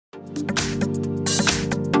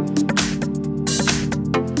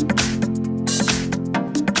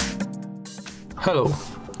Hello,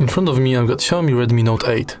 in front of me I've got Xiaomi Redmi Note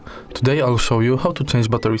 8. Today I'll show you how to change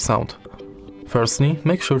battery sound. Firstly,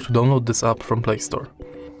 make sure to download this app from Play Store.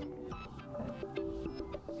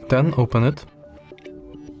 Then open it.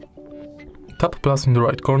 Tap plus in the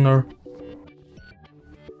right corner.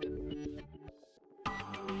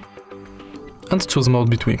 And choose mode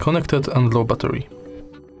between connected and low battery.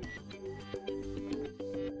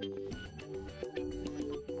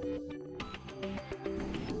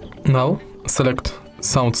 Now select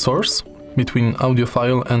sound source between audio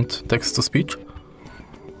file and text to speech.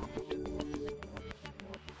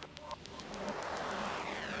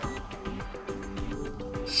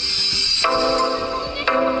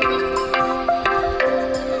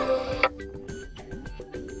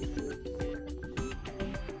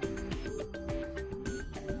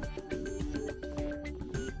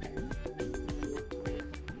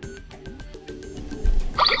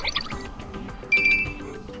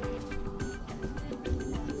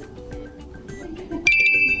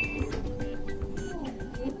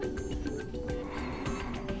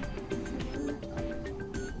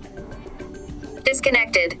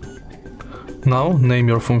 Disconnected. Now name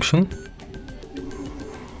your function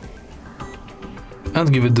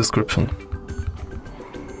and give it description.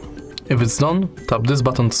 If it's done, tap this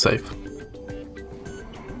button to save.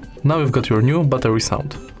 Now you've got your new battery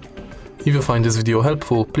sound. If you find this video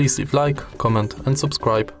helpful, please leave like, comment and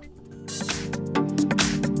subscribe.